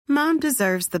Mom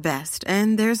deserves the best,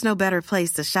 and there's no better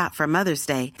place to shop for Mother's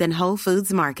Day than Whole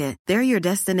Foods Market. They're your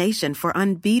destination for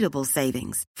unbeatable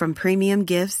savings, from premium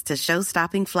gifts to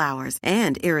show-stopping flowers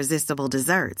and irresistible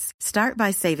desserts. Start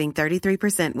by saving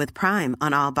 33% with Prime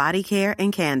on all body care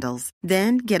and candles.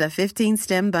 Then get a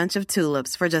 15-stem bunch of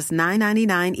tulips for just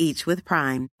 $9.99 each with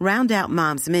Prime. Round out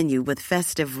Mom's menu with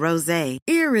festive rosé,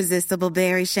 irresistible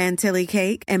berry chantilly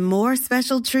cake, and more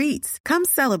special treats. Come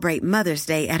celebrate Mother's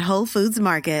Day at Whole Foods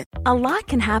Market. A lot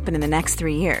can happen in the next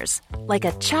 3 years. Like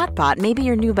a chatbot may be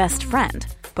your new best friend.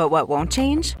 But what won't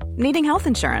change? Needing health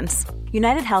insurance.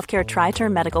 United Healthcare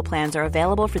Tri-Term Medical Plans are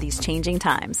available for these changing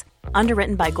times.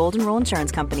 Underwritten by Golden Rule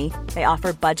Insurance Company, they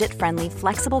offer budget-friendly,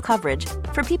 flexible coverage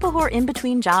for people who are in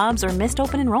between jobs or missed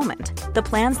open enrollment. The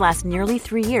plans last nearly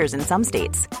 3 years in some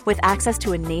states, with access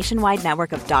to a nationwide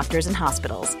network of doctors and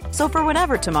hospitals. So for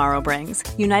whatever tomorrow brings,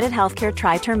 United Healthcare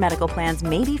Tri-Term Medical Plans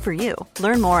may be for you.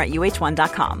 Learn more at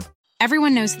uh1.com.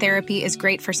 Everyone knows therapy is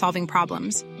great for solving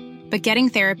problems. But getting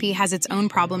therapy has its own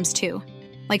problems too,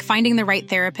 like finding the right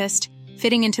therapist,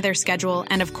 fitting into their schedule,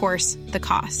 and of course, the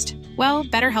cost. Well,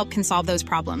 BetterHelp can solve those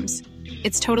problems.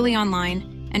 It's totally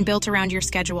online and built around your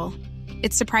schedule.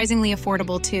 It's surprisingly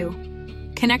affordable too.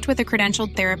 Connect with a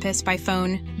credentialed therapist by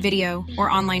phone, video,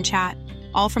 or online chat,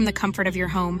 all from the comfort of your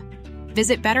home.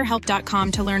 Visit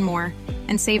BetterHelp.com to learn more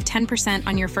and save 10%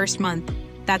 on your first month.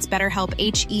 That's BetterHelp,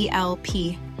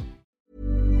 H-E-L-P.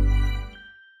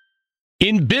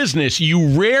 In business,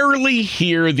 you rarely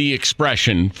hear the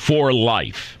expression "for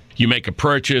life." You make a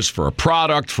purchase for a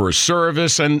product, for a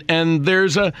service, and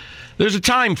there's a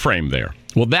time frame there.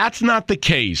 Well, that's not the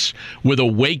case with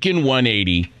Awaken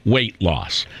 180 weight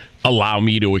loss. Allow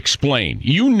me to explain.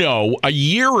 You know, a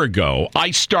year ago,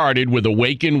 I started with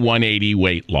Awaken 180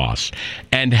 weight loss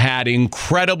and had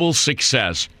incredible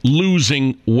success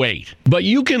losing weight. But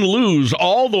you can lose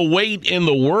all the weight in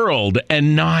the world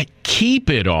and not keep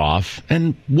it off.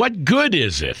 And what good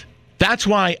is it? That's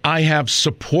why I have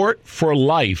support for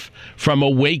life from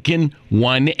Awaken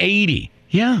 180.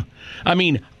 Yeah. I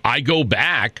mean, I go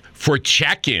back for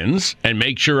check-ins and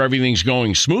make sure everything's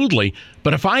going smoothly.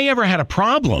 But if I ever had a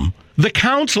problem, the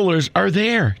counselors are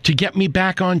there to get me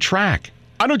back on track.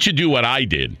 Why don't you do what I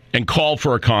did and call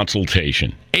for a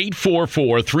consultation?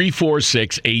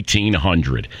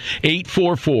 844-346-1800.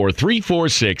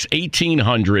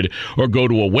 844-346-1800 or go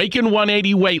to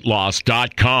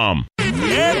awaken180weightloss.com.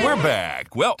 And we're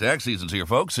back. Well, tax season's here,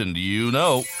 folks, and you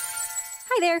know...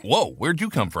 Hi there. Whoa, where'd you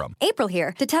come from? April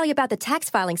here to tell you about the tax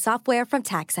filing software from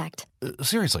TaxAct.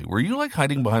 Seriously, were you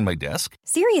hiding behind my desk?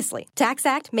 Seriously,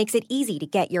 TaxAct makes it easy to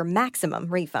get your maximum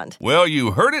refund. Well,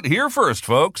 you heard it here first,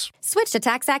 folks. Switch to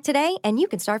TaxAct today and you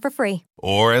can start for free.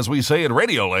 Or as we say in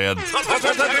Radioland...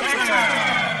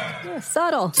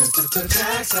 Subtle.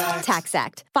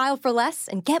 TaxAct. File for less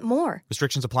and get more.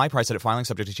 Restrictions apply. Price at filing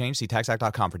subject to change. See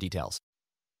taxact.com for details.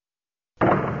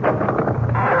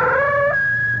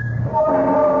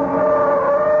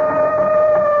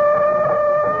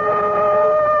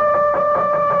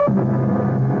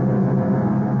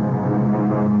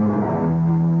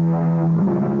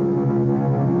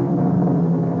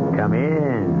 Come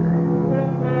in.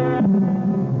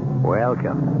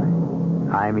 Welcome.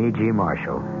 I'm E.G.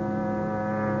 Marshall.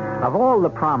 Of all the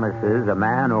promises a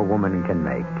man or woman can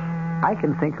make, I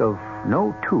can think of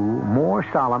no two more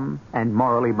solemn and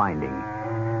morally binding.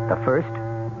 The first,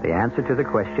 the answer to the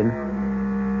question,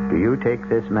 do you take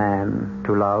this man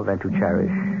to love and to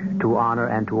cherish, to honor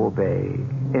and to obey,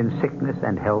 in sickness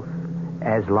and health,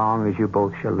 as long as you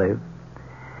both shall live?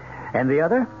 And the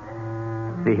other,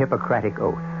 the Hippocratic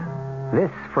Oath.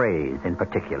 This phrase in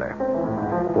particular,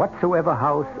 whatsoever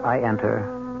house I enter,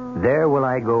 there will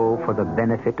I go for the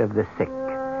benefit of the sick,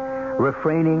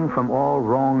 refraining from all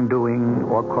wrongdoing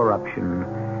or corruption,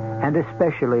 and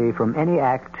especially from any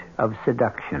act of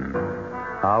seduction.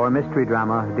 Our mystery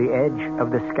drama, The Edge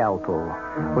of the Scalpel,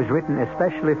 was written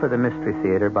especially for the Mystery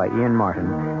Theater by Ian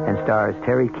Martin and stars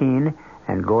Terry Keane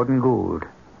and Gordon Gould.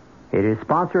 It is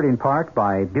sponsored in part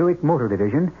by Buick Motor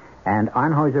Division and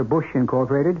Anheuser-Busch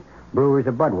Incorporated, Brewers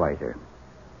of Budweiser.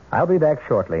 I'll be back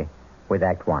shortly with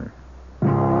Act One.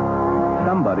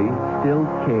 Somebody still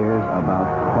cares about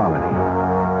quality.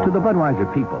 To the Budweiser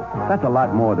people, that's a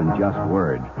lot more than just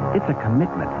words. It's a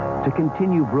commitment to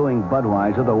continue brewing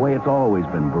Budweiser the way it's always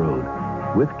been brewed.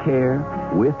 With care,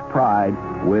 with pride,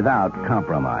 without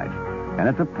compromise. And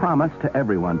it's a promise to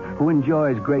everyone who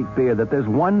enjoys great beer that there's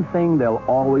one thing they'll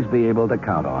always be able to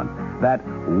count on. That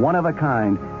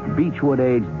one-of-a-kind,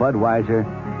 Beechwood-aged Budweiser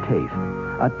taste.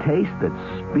 A taste that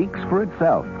speaks for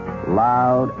itself,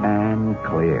 loud and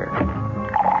clear.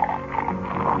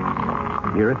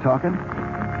 Hear it talking?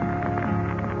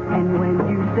 And when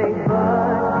you say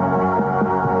bud,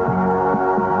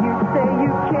 you say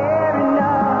you care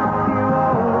enough. You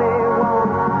only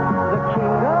want the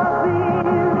king of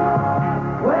beers.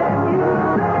 When you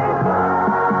say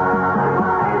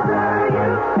Budweiser, you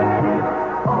said it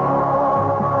all.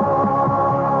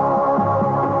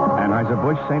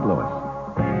 Anheuser-Busch, St. Louis.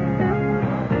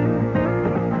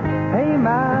 Hey,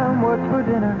 Mom, what's for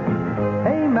dinner?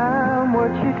 Hey, Mom,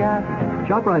 what you got?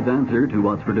 ShopRite's answer to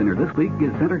what's for dinner this week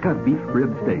is center-cut beef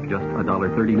rib steak, just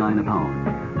 $1.39 a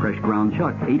pound. Fresh ground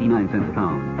chuck, 89 cents a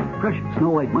pound. Fresh Snow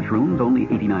White mushrooms, only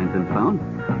 89 cents a pound.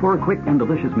 For a quick and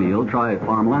delicious meal, try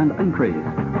Farmland and Craze,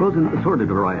 frozen assorted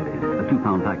varieties, a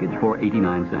 2-pound package for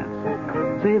 89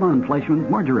 cents. Save on Fleischmann's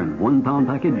margarine, 1-pound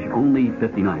package, only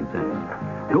 59 cents.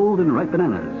 Golden ripe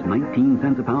bananas, 19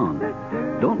 cents a pound.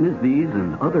 Don't miss these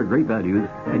and other great values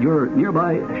at your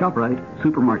nearby ShopRite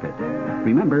supermarket.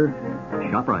 Remember,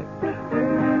 ShopRite.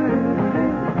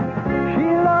 She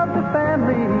loves the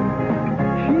family.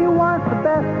 She wants the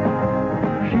best.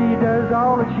 She does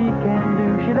all that she can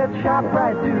do. She lets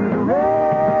ShopRite do the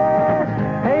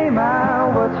rest. Hey, Ma,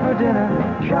 what's for dinner?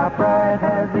 ShopRite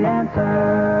has the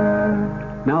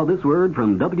answer. Now this word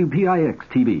from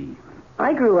WPIX-TV.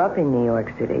 I grew up in New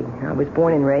York City. I was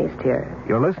born and raised here.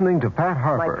 You're listening to Pat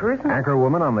Harper,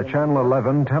 anchorwoman on the Channel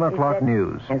 11 10 o'clock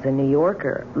news. As a New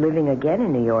Yorker, living again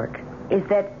in New York, is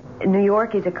that New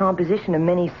York is a composition of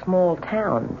many small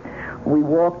towns. We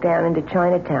walk down into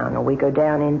Chinatown, or we go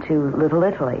down into Little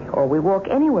Italy, or we walk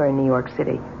anywhere in New York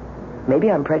City.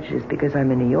 Maybe I'm prejudiced because I'm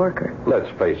a New Yorker. Let's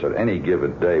face it, any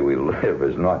given day we live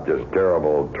is not just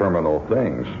terrible terminal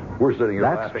things. We're sitting here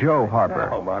That's laughing. Joe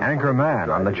Harper, anchor man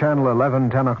on the Channel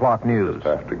 11 10 o'clock news. Just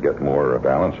have to get more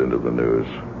balance into the news.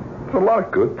 A lot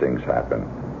of good things happen.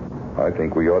 I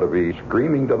think we ought to be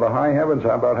screaming to the high heavens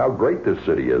about how great this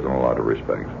city is in a lot of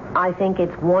respects. I think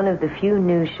it's one of the few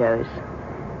news shows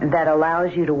that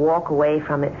allows you to walk away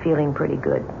from it feeling pretty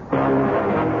good.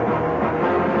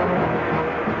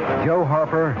 Joe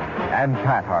Harper and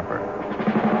Pat Harper,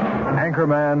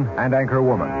 anchorman and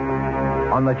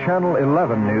anchorwoman, on the Channel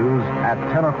 11 news at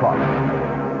 10 o'clock.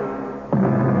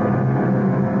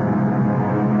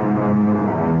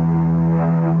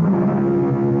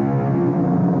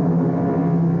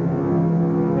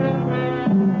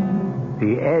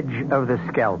 The Edge of the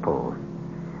Scalpel.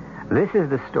 This is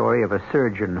the story of a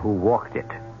surgeon who walked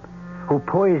it, who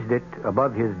poised it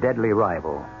above his deadly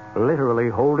rival, literally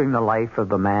holding the life of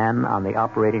the man on the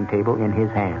operating table in his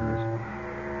hands.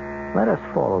 Let us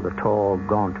follow the tall,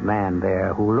 gaunt man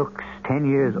there who looks 10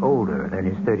 years older than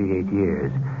his 38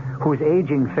 years, whose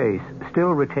aging face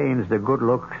still retains the good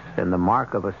looks and the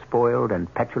mark of a spoiled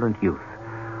and petulant youth,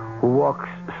 who walks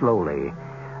slowly,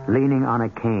 leaning on a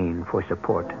cane for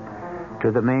support,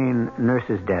 to the main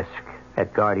nurse's desk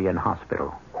at Guardian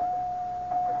Hospital.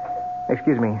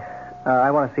 Excuse me.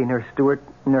 I want to see Nurse Stewart,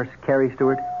 Nurse Carrie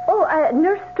Stewart.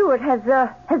 Nurse Stewart has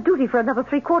duty for another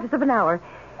 3/4 of an hour.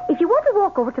 If you want to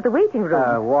walk over to the waiting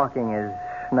room... Walking is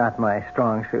not my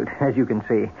strong suit, as you can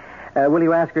see. Will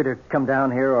you ask her to come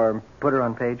down here or put her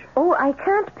on page? Oh, I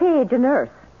can't page a nurse.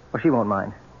 Well, she won't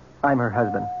mind. I'm her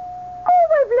husband. Oh,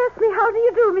 well, bless me. How do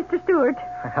you do, Mr. Stewart?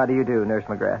 How do you do, Nurse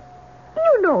McGrath?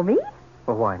 You know me.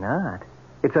 Well, why not?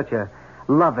 It's such a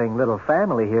loving little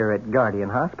family here at Guardian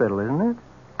Hospital, isn't it?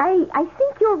 I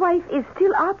think your wife is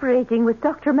still operating with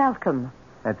Dr. Malcolm.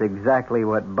 That's exactly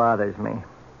what bothers me.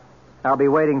 I'll be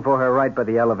waiting for her right by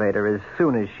the elevator as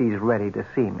soon as she's ready to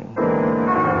see me.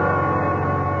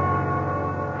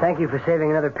 Thank you for saving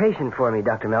another patient for me,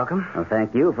 Dr. Malcolm. Well,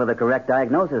 thank you for the correct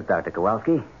diagnosis, Dr.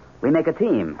 Kowalski. We make a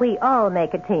team. We all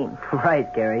make a team.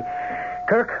 Right, Gary.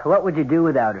 Kirk, what would you do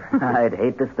without her? I'd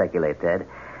hate to speculate, Ted.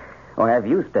 Or have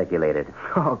you speculated?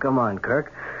 Oh, come on,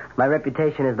 Kirk. My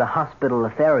reputation as the hospital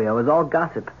Lothario is all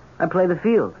gossip. I play the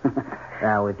field.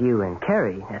 Now, with you and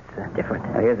Carrie, that's different.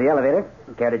 Here's the elevator.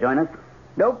 Care to join us?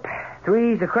 Nope.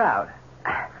 Three's a crowd.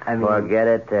 I mean... Forget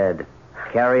it, Ted.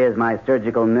 Carrie is my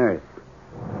surgical nurse.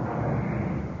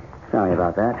 Sorry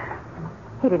about that.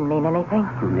 He didn't mean anything.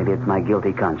 Maybe it's my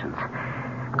guilty conscience.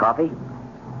 Coffee?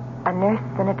 A nurse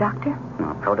and a doctor?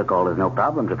 Well, protocol is no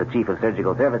problem to the Chief of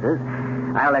Surgical Services.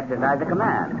 I'll exercise the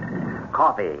command.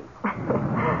 Coffee.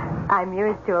 I'm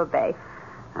yours to obey.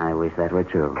 I wish that were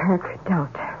true. Kirk,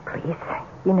 don't, please.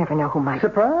 You never know who might...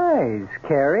 Surprise,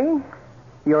 Carrie.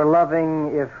 Your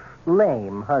loving, if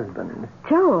lame, husband.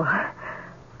 Joe,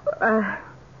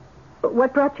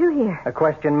 what brought you here? A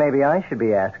question maybe I should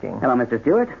be asking. Hello, Mr.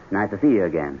 Stewart. Nice to see you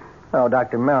again. Oh,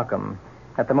 Dr. Malcolm.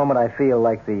 At the moment, I feel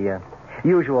like the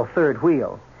usual third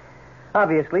wheel.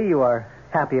 Obviously, you are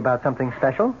happy about something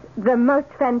special. The most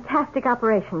fantastic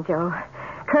operation, Joe.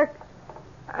 Kirk,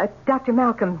 Dr.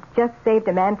 Malcolm just saved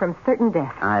a man from certain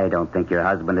death. I don't think your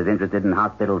husband is interested in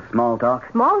hospital small talk.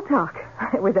 Small talk?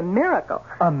 It was a miracle.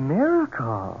 A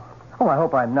miracle? Oh, I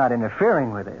hope I'm not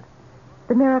interfering with it.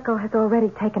 The miracle has already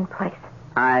taken place.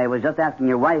 I was just asking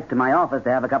your wife to my office to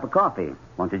have a cup of coffee.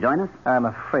 Won't you join us? I'm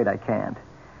afraid I can't.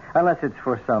 Unless it's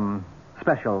for some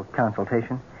special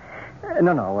consultation.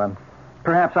 No.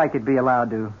 Perhaps I could be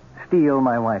allowed to steal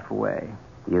my wife away.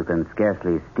 You can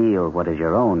scarcely steal what is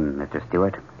your own, Mr.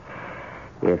 Stewart.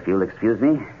 If you'll excuse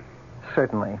me.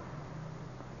 Certainly.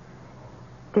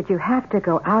 Did you have to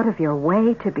go out of your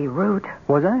way to be rude?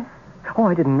 Was I? Oh,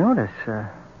 I didn't notice.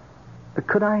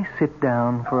 Could I sit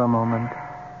down for a moment?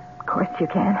 Of course you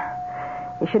can.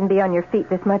 You shouldn't be on your feet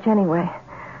this much anyway.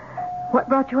 What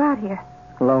brought you out here?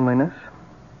 Loneliness.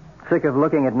 Sick of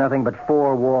looking at nothing but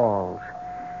four walls.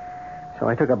 So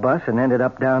I took a bus and ended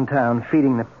up downtown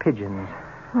feeding the pigeons.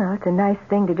 Well, it's a nice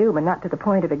thing to do, but not to the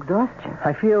point of exhaustion.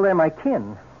 I feel they're my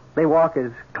kin. They walk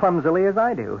as clumsily as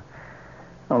I do.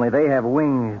 Only they have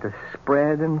wings to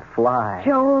spread and fly.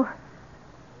 Joel,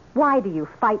 why do you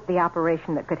fight the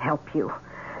operation that could help you?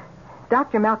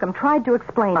 Dr. Malcolm tried to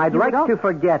explain. I'd like to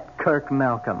forget Kirk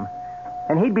Malcolm.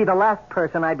 And he'd be the last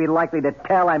person I'd be likely to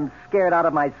tell I'm scared out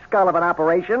of my skull of an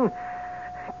operation.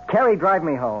 Carrie, drive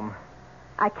me home.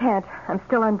 I can't. I'm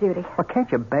still on duty. Well, can't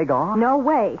you beg off? No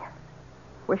way.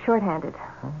 We're shorthanded.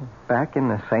 Back in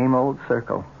the same old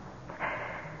circle.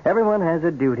 Everyone has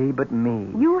a duty but me.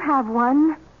 You have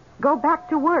one. Go back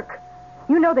to work.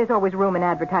 You know there's always room in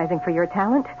advertising for your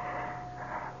talent.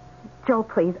 Joel,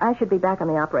 please, I should be back on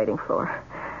the operating floor.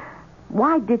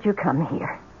 Why did you come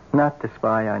here? Not to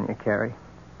spy on you, Carrie.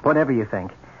 Whatever you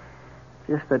think.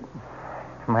 Just that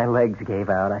my legs gave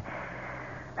out.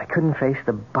 I couldn't face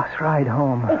the bus ride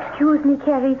home. Excuse me,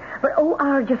 Carrie, but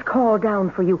OR just called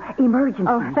down for you. Emergency.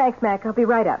 Oh, thanks, Mac. I'll be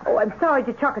right up. Oh, I'm sorry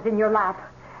to chuck it in your lap.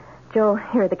 Joel,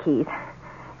 here are the keys.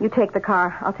 You take the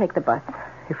car. I'll take the bus.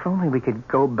 If only we could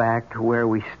go back to where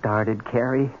we started,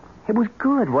 Carrie. It was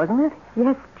good, wasn't it?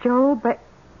 Yes, Joel, but...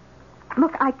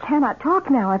 Look, I cannot talk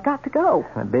now. I've got to go.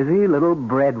 A busy little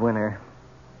breadwinner.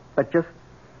 But just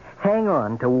hang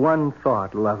on to one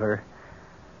thought, lover.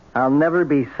 I'll never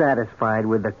be satisfied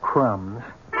with the crumbs.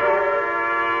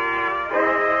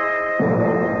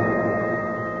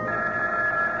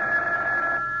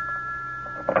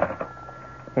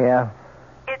 Yeah?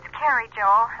 It's Carrie,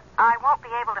 Joel. I won't be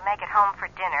able to make it home for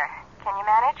dinner. Can you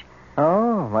manage?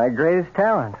 Oh, my greatest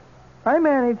talent. I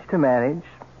manage to manage.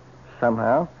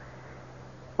 Somehow.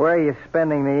 Where are you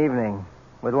spending the evening?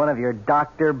 With one of your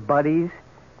doctor buddies?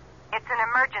 It's an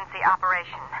emergency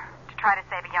operation to try to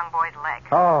save a young boy's leg.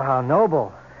 Oh, how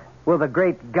noble. Will the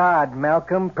great God,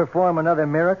 Malcolm, perform another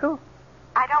miracle?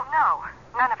 I don't know.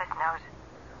 None of us knows.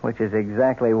 Which is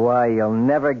exactly why you'll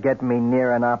never get me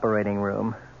near an operating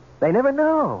room. They never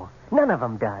know. None of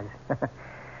them does.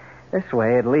 This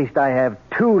way, at least I have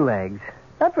two legs.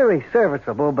 Not very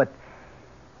serviceable, but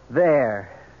there,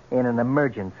 in an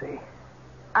emergency.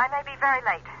 I may be very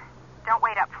late. Don't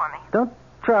wait up for me. Don't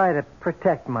try to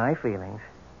protect my feelings.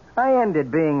 I ended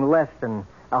being less than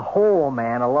a whole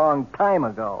man a long time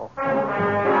ago.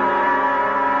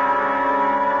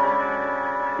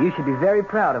 You should be very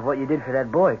proud of what you did for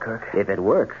that boy, Kirk. If it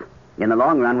works. In the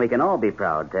long run, we can all be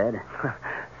proud, Ted.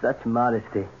 Such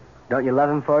modesty. Don't you love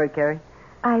him for it, Carrie?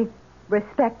 I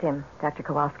respect him, Dr.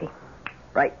 Kowalski.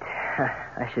 Right.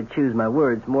 I should choose my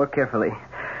words more carefully.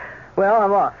 Well,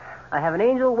 I'm off. I have an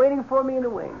angel waiting for me in the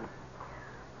wings.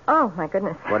 Oh, my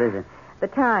goodness. What is it? The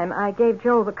time. I gave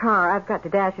Joel the car. I've got to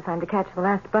dash if I'm to catch the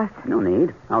last bus. No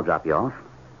need. I'll drop you off.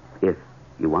 If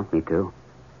you want me to.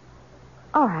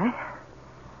 All right.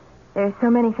 There's so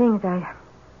many things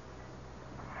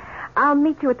I'll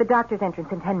meet you at the doctor's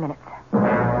entrance in 10 minutes.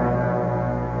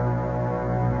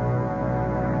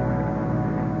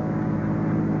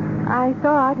 I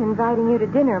thought inviting you to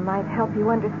dinner might help you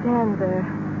understand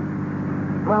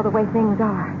the way things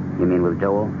are. You mean with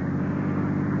Joel?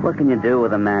 What can you do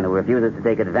with a man who refuses to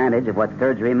take advantage of what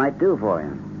surgery might do for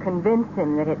him? Convince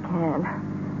him that it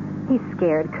can. He's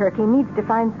scared, Kirk. He needs to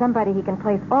find somebody he can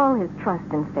place all his trust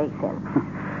and faith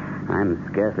in. I'm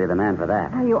scarcely the man for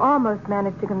that. You almost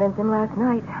managed to convince him last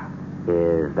night.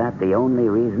 Is that the only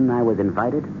reason I was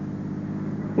invited?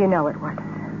 You know it wasn't.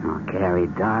 Oh, Carrie,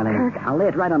 darling. Kirk. I'll lay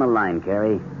it right on the line,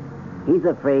 Carrie. He's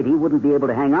afraid he wouldn't be able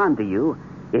to hang on to you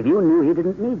if you knew he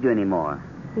didn't need you anymore.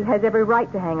 He has every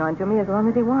right to hang on to me as long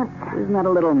as he wants. Isn't that a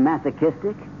little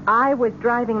masochistic? I was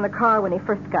driving the car when he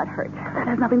first got hurt. That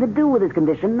has nothing to do with his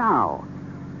condition now.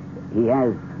 He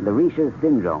has Leriche's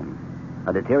syndrome,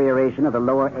 a deterioration of the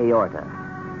lower aorta.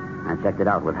 I checked it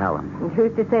out with Helen. And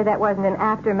who's to say that wasn't an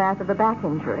aftermath of a back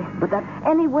injury? But that...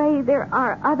 Anyway, there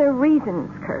are other reasons,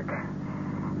 Kirk.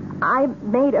 I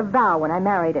made a vow when I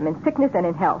married him, in sickness and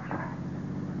in health.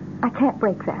 I can't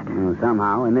break that. Well,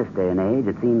 somehow, in this day and age,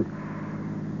 it seems...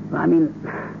 I mean,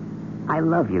 I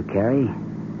love you, Carrie.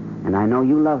 And I know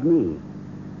you love me.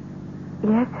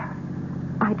 Yes,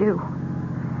 I do.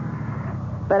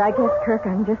 But I guess, Kirk,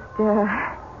 I'm just,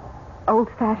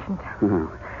 old-fashioned.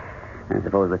 Well, I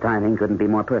suppose the timing couldn't be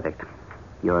more perfect.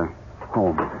 You're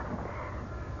home.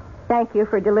 Thank you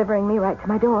for delivering me right to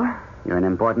my door. You're an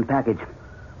important package.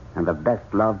 And the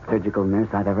best-loved surgical nurse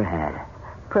I've ever had.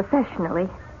 Professionally,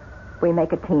 we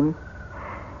make a team.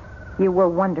 You were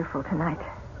wonderful tonight.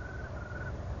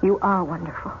 You are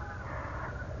wonderful.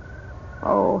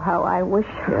 Oh, how I wish...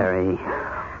 Carrie.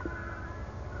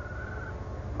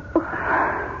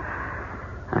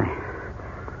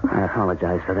 I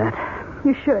apologize for that.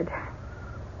 You should.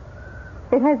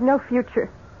 It has no future.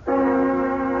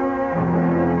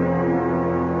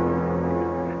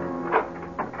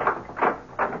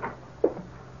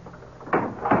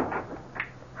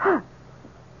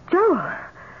 Joe.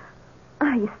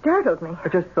 You startled me. I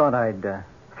just thought I'd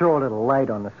throw a little light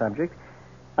on the subject.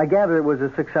 I gather it was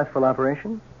a successful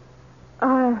operation?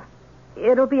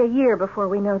 It'll be a year before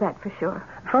we know that for sure.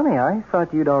 Funny, I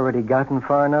thought you'd already gotten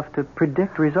far enough to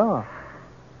predict results.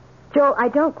 Joe, I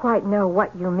don't quite know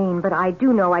what you mean, but I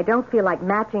do know I don't feel like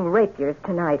matching rapiers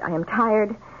tonight. I am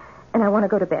tired, and I want to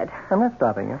go to bed. I'm not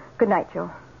stopping you. Good night,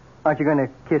 Joe. Aren't you going to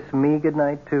kiss me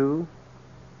goodnight, too?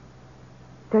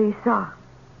 So you saw.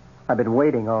 I've been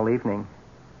waiting all evening.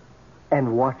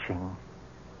 And watching.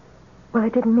 Well,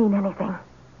 it didn't mean anything.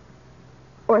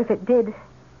 Or if it did,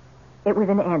 it was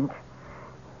an end.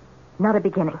 Not a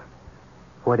beginning.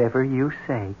 Whatever you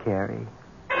say, Carrie.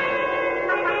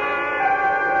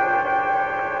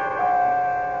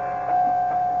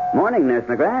 Morning, Nurse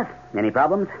McGrath. Any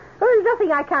problems? Oh, there's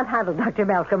nothing I can't handle, Dr.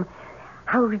 Malcolm.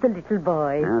 How's the little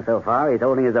boy? So far, he's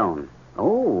holding his own.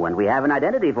 Oh, and we have an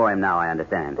identity for him now, I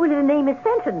understand. Well, his name is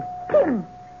Fenton. Tim.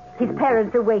 His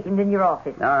parents are waiting in your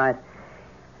office. All right.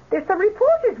 There's some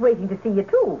reporters waiting to see you,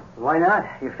 too. Why not?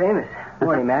 You're famous.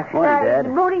 Morning, Mac. Morning, Dad.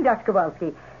 Good morning, Dr.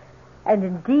 Kowalski. And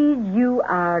indeed, you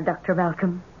are, Dr.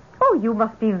 Malcolm. Oh, you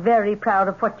must be very proud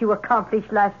of what you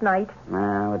accomplished last night.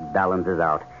 Well, it balances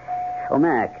out. Oh,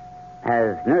 Mac,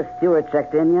 has Nurse Stewart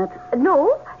checked in yet?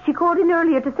 No, she called in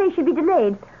earlier to say she'd be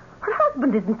delayed. Her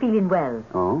husband isn't feeling well.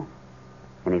 Oh?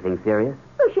 Anything serious?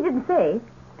 Oh, she didn't say.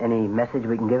 Any message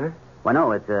we can give her? Well,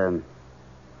 no, it's a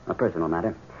personal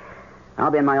matter. I'll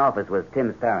be in my office with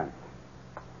Tim's parents.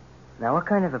 Now, what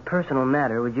kind of a personal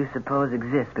matter would you suppose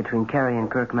exists between Carrie and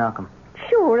Kirk Malcolm?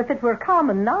 Sure, if it were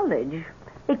common knowledge.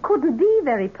 It couldn't be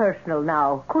very personal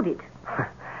now, could it?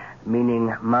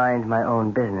 Meaning mind my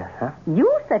own business, huh?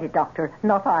 You said it, Doctor,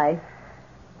 not I.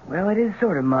 Well, it is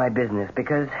sort of my business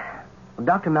because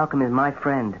Dr. Malcolm is my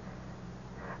friend.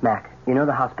 Mac, you know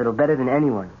the hospital better than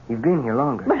anyone. You've been here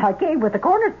longer. But I came with the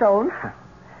cornerstone.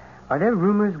 Are there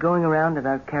rumors going around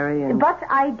about Carrie and... But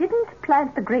I didn't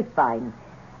plant the grapevine,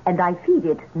 and I feed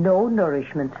it no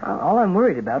nourishment. All I'm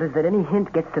worried about is that any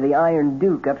hint gets to the Iron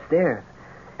Duke upstairs.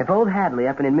 If old Hadley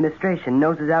up in administration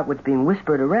noses out what's being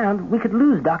whispered around, we could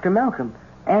lose Dr. Malcolm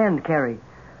and Carrie.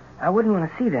 I wouldn't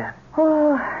want to see that.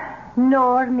 Oh,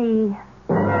 nor me.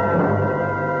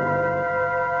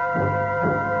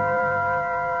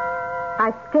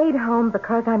 I stayed home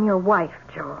because I'm your wife,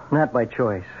 Joe. Not by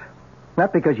choice.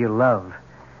 Not because you love,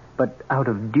 but out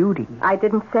of duty. I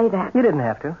didn't say that. You didn't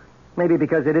have to. Maybe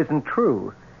because it isn't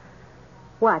true.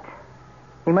 What?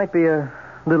 You might be a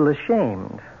little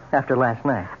ashamed after last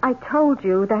night. I told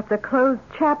you that's a closed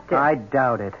chapter. I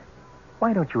doubt it.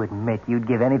 Why don't you admit you'd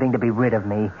give anything to be rid of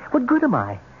me? What good am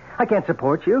I? I can't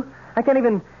support you. I can't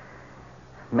even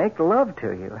make love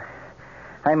to you.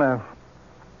 I'm a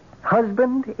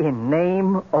husband in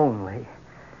name only.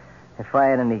 If I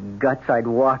had any guts, I'd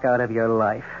walk out of your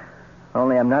life.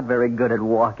 Only I'm not very good at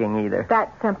walking either.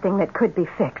 That's something that could be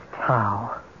fixed.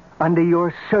 How? Under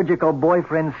your surgical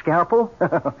boyfriend's scalpel?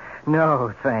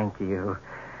 No, thank you.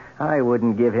 I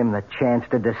wouldn't give him the chance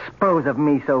to dispose of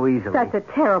me so easily. That's a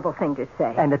terrible thing to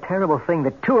say. And a terrible thing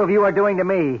that two of you are doing to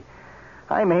me.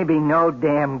 I may be no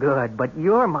damn good, but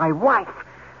you're my wife.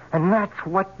 And that's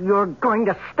what you're going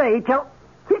to stay till...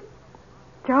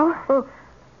 Joe?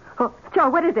 Oh, Joe,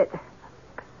 what is it?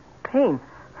 Pain.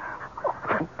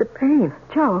 The pain.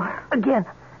 Joe. Again.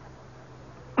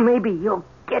 Maybe you'll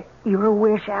get your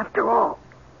wish after all.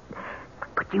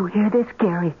 But you hear this,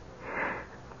 Gary?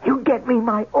 You get me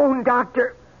my own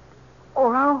doctor,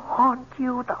 or I'll haunt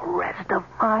you the rest of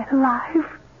my life.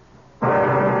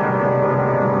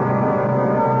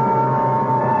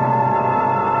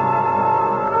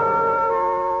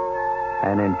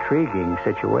 an intriguing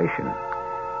situation.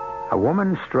 A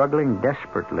woman struggling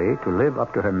desperately to live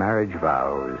up to her marriage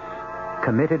vows,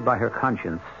 committed by her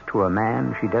conscience to a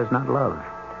man she does not love,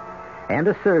 and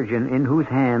a surgeon in whose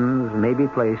hands may be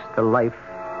placed the life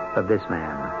of this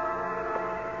man.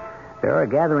 There are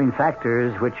gathering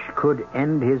factors which could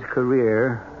end his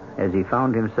career as he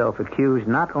found himself accused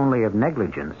not only of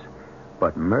negligence,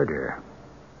 but murder.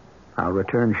 I'll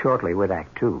return shortly with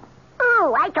Act Two.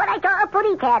 Oh, I thought I saw a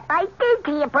putty cat. I did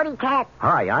see a putty cat.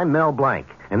 Hi, I'm Mel Blanc,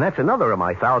 and that's another of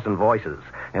my 1,000 voices.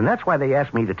 And that's why they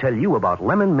asked me to tell you about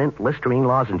lemon mint Listerine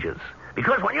lozenges.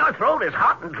 Because when your throat is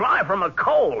hot and dry from a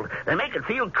cold, they make it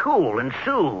feel cool and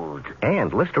soothed.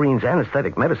 And Listerine's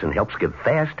anesthetic medicine helps give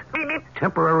fast,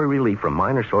 temporary relief from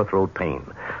minor sore throat pain.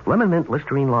 Lemon mint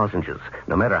Listerine lozenges.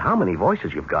 No matter how many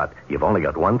voices you've got, you've only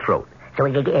got one throat. So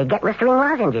we get Listerine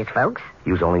lozenges, folks.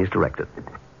 Use only as directed.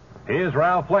 Here's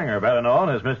Ralph Flinger, better known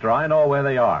as Mr. I Know Where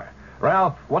They Are.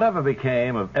 Ralph, whatever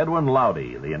became of Edwin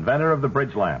Lowdy, the inventor of the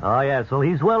bridge lamp? Oh, yes. Well,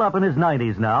 he's well up in his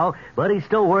 90s now, but he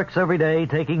still works every day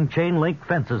taking chain-link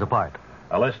fences apart.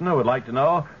 A listener would like to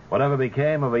know whatever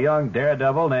became of a young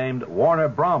daredevil named Warner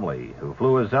Bromley, who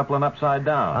flew a Zeppelin upside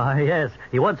down. Yes.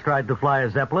 He once tried to fly a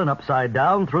Zeppelin upside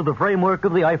down through the framework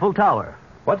of the Eiffel Tower.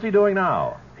 What's he doing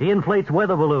now? He inflates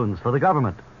weather balloons for the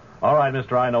government. All right,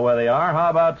 Mr. I Know Where They Are.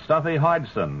 How about Stuffy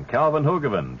Hodgson, Calvin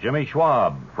Hoogovan, Jimmy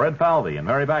Schwab, Fred Falvey, and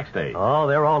Mary Backstage? Oh,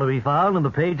 they're all to be found in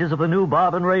the pages of the new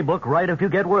Bob and Ray book, Right If You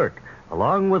Get Work,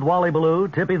 along with Wally Ballou,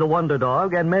 Tippy the Wonder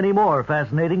Dog, and many more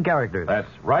fascinating characters. That's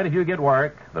Right If You Get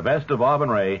Work, the best of Bob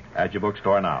and Ray, at your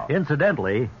bookstore now.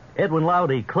 Incidentally, Edwin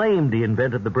Lowdy claimed he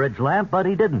invented the bridge lamp, but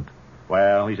he didn't.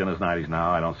 Well, he's in his 90s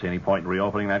now. I don't see any point in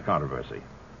reopening that controversy.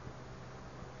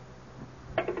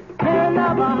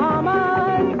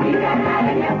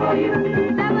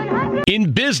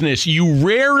 In business, you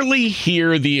rarely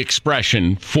hear the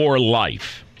expression for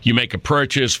life. You make a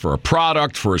purchase for a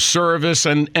product, for a service,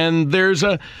 and there's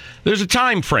a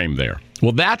time frame there.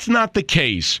 Well, that's not the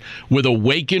case with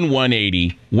Awaken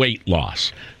 180 weight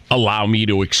loss. Allow me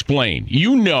to explain.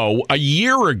 You know, a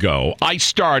year ago, I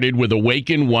started with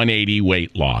Awaken 180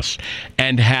 weight loss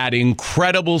and had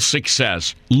incredible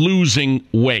success losing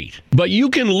weight. But you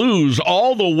can lose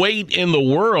all the weight in the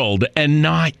world and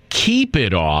not keep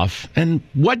it off. And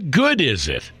what good is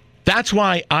it? That's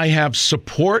why I have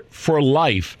support for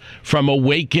life from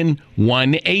Awaken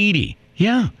 180.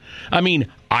 Yeah. I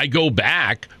mean, I go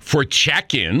back for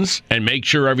check-ins and make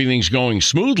sure everything's going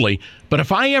smoothly. But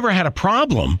if I ever had a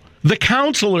problem, the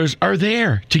counselors are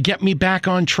there to get me back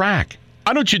on track.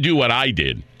 Why don't you do what I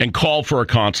did and call for a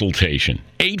consultation?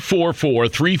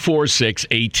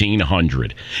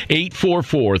 844-346-1800.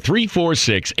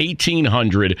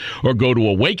 844-346-1800 or go to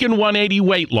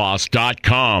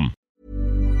awaken180weightloss.com.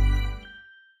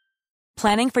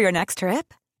 Planning for your next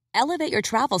trip? Elevate your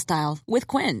travel style with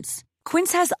Quince.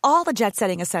 Quince has all the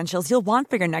jet-setting essentials you'll want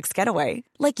for your next getaway,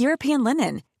 like European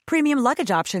linen, premium luggage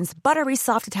options, buttery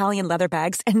soft Italian leather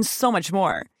bags, and so much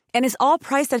more. And is all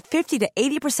priced at 50 to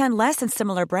 80% less than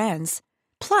similar brands.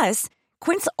 Plus,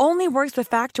 Quince only works with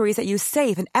factories that use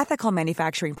safe and ethical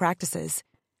manufacturing practices.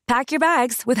 Pack your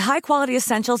bags with high-quality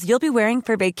essentials you'll be wearing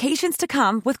for vacations to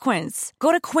come with Quince.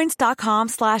 Go to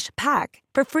quince.com/pack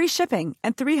for free shipping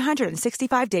and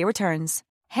 365-day returns.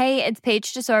 Hey, it's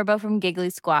Paige DeSorbo from Giggly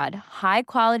Squad. High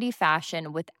quality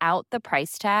fashion without the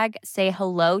price tag. Say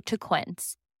hello to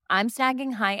Quince. I'm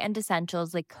snagging high-end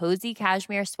essentials like cozy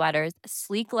cashmere sweaters,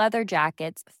 sleek leather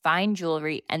jackets, fine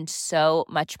jewelry, and so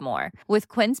much more. With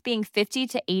Quince being 50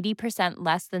 to 80%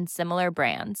 less than similar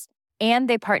brands. And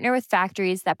they partner with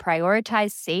factories that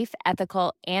prioritize safe,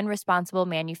 ethical, and responsible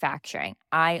manufacturing.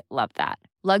 I love that.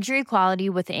 Luxury quality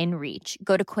within reach.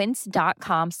 Go to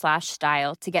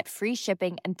quince.com/style to get free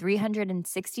shipping and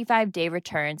 365-day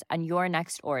returns on your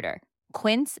next order.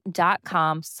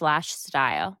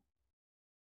 Quince.com/style.